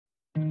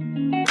Hello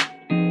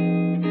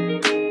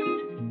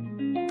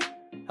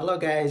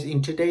guys,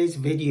 in today's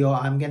video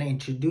I'm going to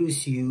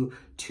introduce you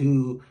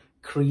to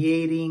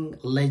creating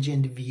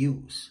legend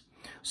views.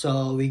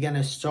 So we're going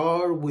to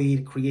start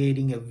with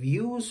creating a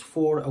views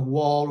for a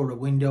wall or a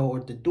window or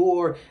the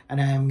door,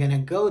 and I'm going to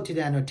go to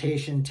the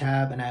annotation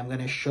tab and I'm going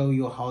to show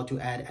you how to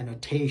add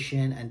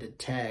annotation and the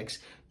text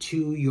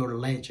to your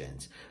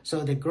legends.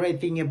 So the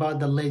great thing about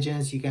the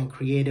legends, you can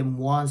create them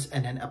once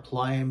and then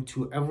apply them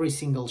to every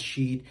single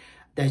sheet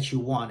that you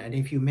want. And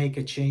if you make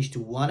a change to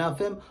one of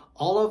them,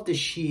 all of the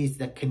sheets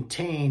that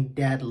contain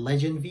that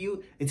legend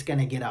view, it's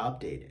gonna get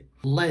updated.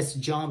 Let's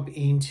jump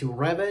into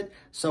Revit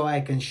so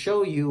I can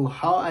show you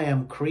how I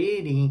am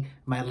creating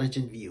my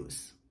legend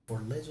views.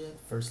 For legend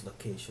first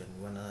location,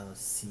 we wanna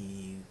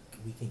see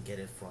we can get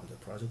it from the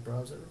project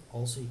browser.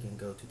 Also, you can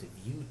go to the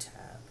view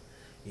tab.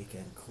 You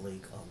can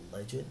click on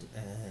legend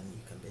and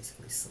you can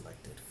basically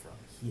select it from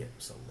here.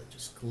 So let's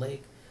just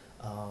click,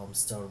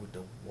 start with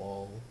the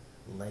wall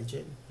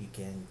legend. You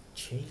can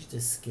change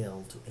the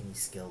scale to any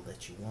scale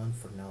that you want.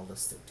 For now,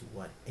 let's stick to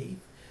 1/8.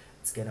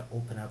 It's gonna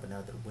open up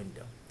another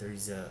window. There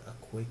is a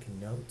quick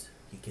note.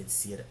 You can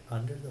see it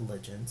under the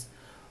legends.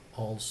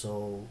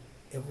 Also,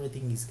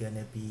 everything is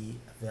gonna be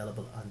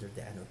available under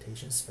the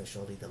annotation,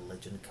 especially the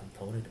legend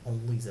component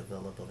only is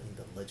available in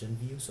the legend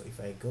view. So if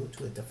I go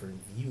to a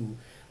different view,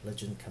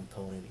 legend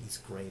component is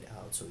grayed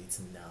out, so it's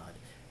not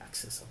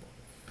accessible.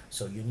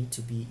 So you need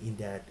to be in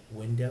that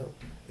window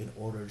in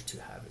order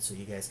to have it. So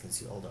you guys can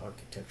see all the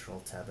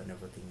architectural tab and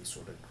everything is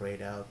sort of grayed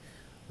out.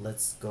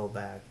 Let's go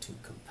back to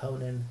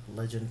component,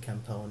 legend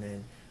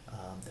component.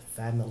 The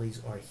families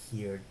are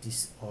here.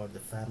 These are the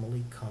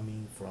family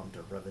coming from the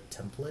Revit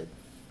template.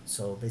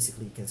 So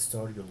basically you can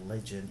start your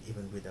legend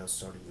even without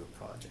starting your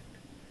project.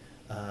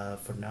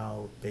 For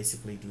now,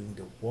 basically doing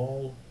the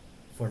wall.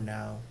 For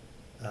now,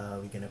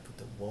 we're gonna put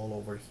the wall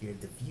over here.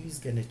 The view is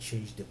gonna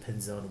change,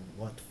 depends on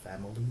what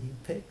family you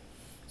pick.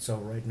 So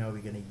right now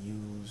we're gonna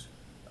use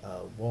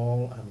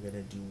wall. I'm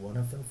gonna do one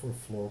of them for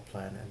floor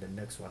plan, and the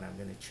next one I'm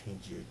gonna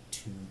change it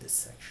to the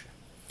section.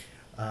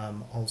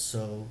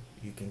 Also,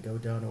 you can go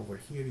down over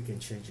here, you can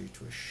change it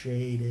to a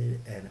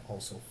shaded and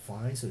also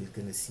fine, so you're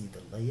gonna see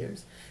the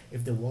layers.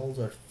 If the walls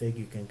are thick,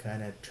 you can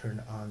kind of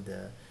turn on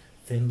the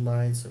thin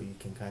lines so you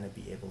can kind of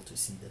be able to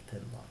see the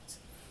thin lines.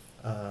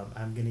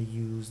 I'm gonna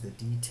use the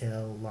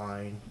detail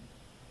line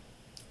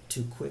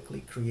to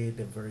quickly create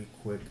a very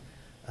quick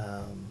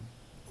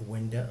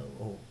window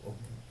or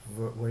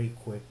very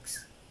quick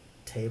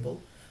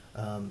table.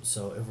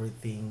 So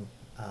everything,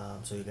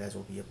 so you guys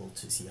will be able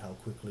to see how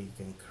quickly you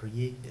can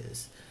create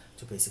this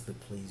to basically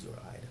please your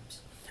items.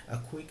 A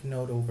quick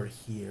note over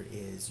here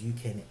is you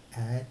can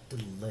add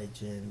the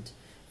legend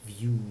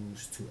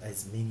views to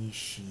as many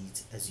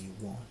sheets as you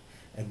want,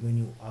 and when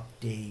you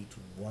update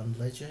one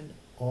legend,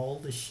 all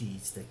the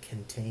sheets that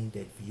contain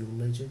that view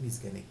legend is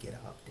going to get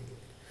updated.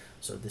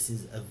 So this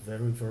is a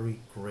very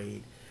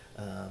great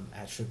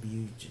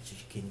attribute that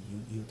you can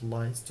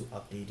utilize to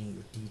updating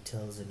your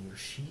details and your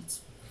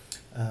sheets.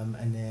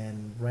 And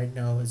then right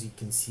now, as you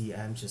can see,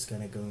 I'm just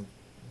gonna go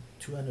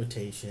to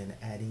annotation,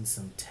 adding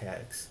some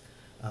text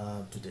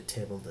to the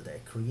table that I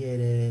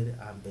created.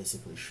 I'm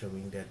basically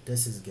showing that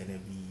this is gonna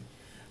be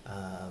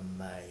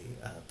my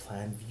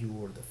plan view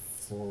or the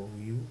floor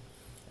view,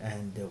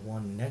 and the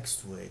one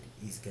next to it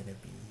is gonna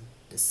be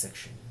the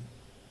section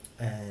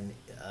view. And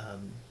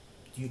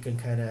you can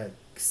kind of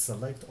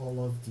select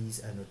all of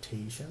these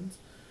annotations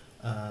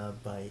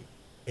by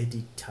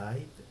edit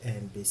type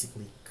and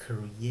basically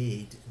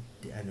create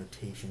the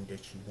annotation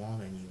that you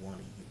want and you want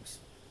to use.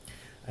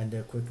 And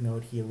a quick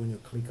note here, when you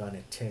click on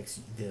a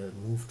text, the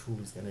move tool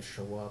is going to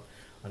show up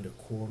on the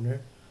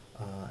corner,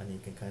 and you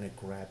can kind of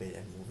grab it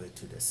and move it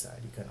to the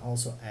side. You can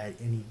also add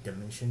any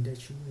dimension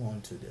that you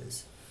want to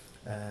this,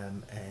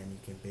 and you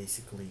can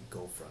basically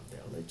go from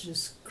there. Let's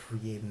just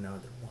create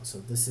another one. So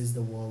this is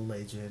the wall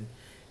legend.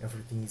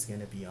 Everything is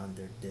going to be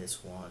under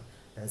this one.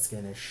 That's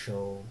going to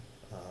show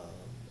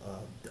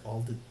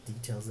all the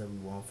details that we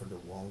want for the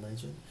wall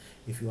legend.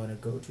 If you want to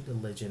go to the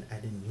legend,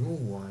 add a new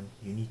one,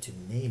 you need to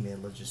name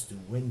it. Let's just do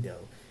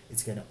window.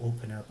 It's going to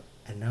open up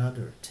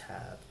another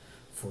tab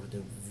for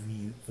the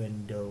view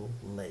window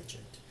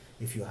legend.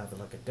 If you have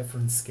like a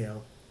different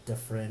scale,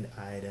 different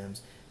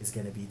items, it's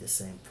going to be the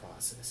same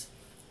process.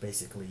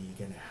 Basically,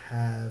 you're going to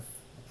have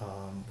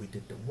we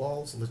did the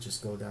walls. Let's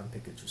just go down,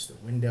 pick it just the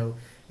window.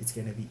 It's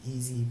gonna be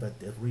easy,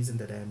 but the reason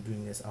that I'm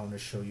doing this, I want to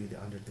show you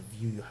that under the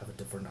view you have a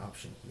different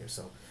option here.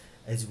 So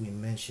as we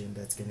mentioned,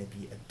 that's gonna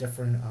be a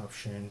different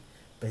option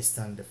based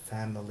on the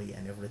family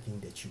and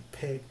everything that you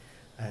pick.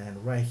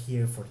 And right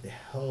here for the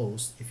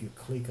host, if you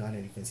click on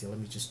it, you can see, let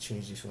me just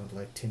change this one to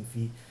like 10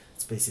 feet.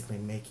 It's basically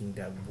making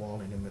that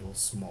wall in the middle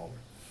smaller.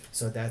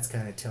 So that's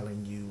kind of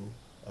telling you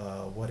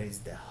what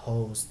is the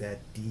host that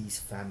these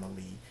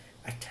family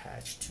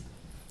attached to.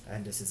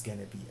 And this is going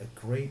to be a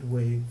great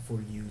way for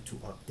you to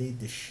update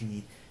the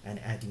sheet, and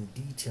adding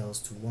details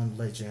to one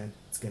legend,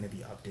 it's going to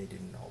be updated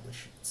in all the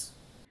sheets.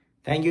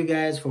 Thank you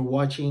guys for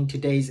watching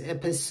today's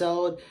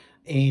episode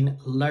in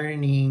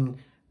learning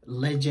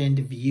legend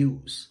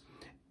views.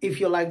 If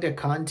you like the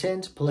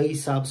content,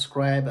 please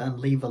subscribe and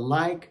leave a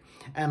like,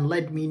 and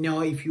let me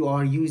know if you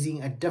are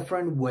using a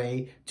different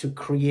way to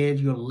create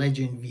your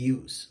legend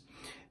views.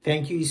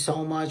 Thank you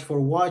so much for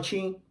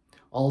watching.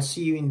 I'll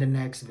see you in the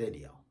next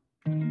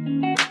video.